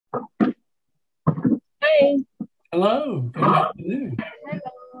Hello. Good afternoon.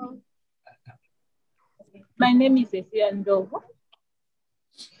 Hello. My name is Cecilia Njovu.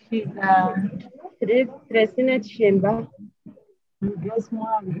 She's Tresina Chemba.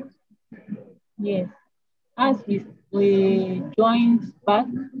 yes. As we joined SPAC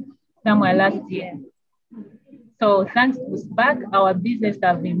somewhere last year. So thanks to SPAC, our business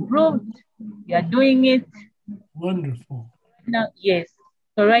have improved. We are doing it. Wonderful. Now, yes.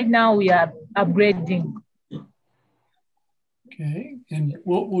 So right now we are upgrading. Okay. And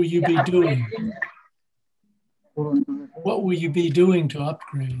what will you be doing? What will you be doing to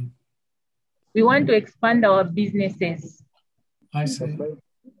upgrade? We want to expand our businesses. I see.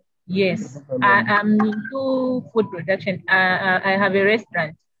 Yes, I'm into food production. I have a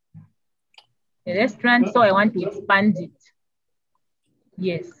restaurant. So I want to expand it.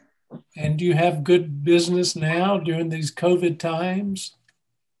 Yes. And do you have good business now during these COVID times?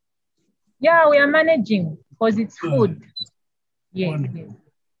 Yeah, we are managing because it's food. Good. Yes, yes.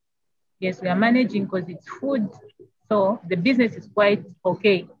 Yes, we are managing because it's food. So the business is quite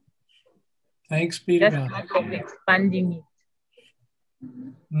okay. Thanks be to God. Just of expanding it.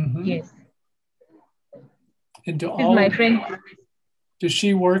 Mm-hmm. Yes. And to This all, is my friend. Does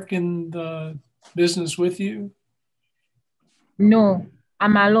she work in the business with you? No,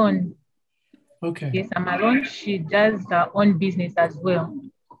 I'm alone. Okay. Yes, I'm alone. She does her own business as well.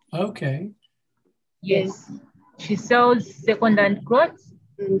 Okay. Yes. She sells second-hand clothes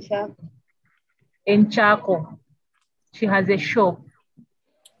in charcoal. She has a shop.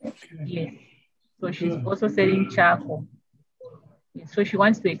 Okay. Yes. So she's also selling charcoal. Yes. So she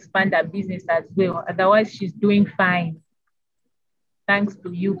wants to expand her business as well. Otherwise, she's doing fine. Thanks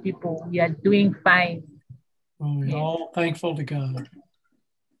to you people, we are doing fine. Well, we're all thankful to God.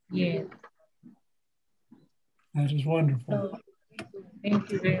 Yes. That is wonderful. So,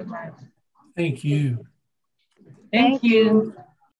 thank you very much. Thank you. Thank you.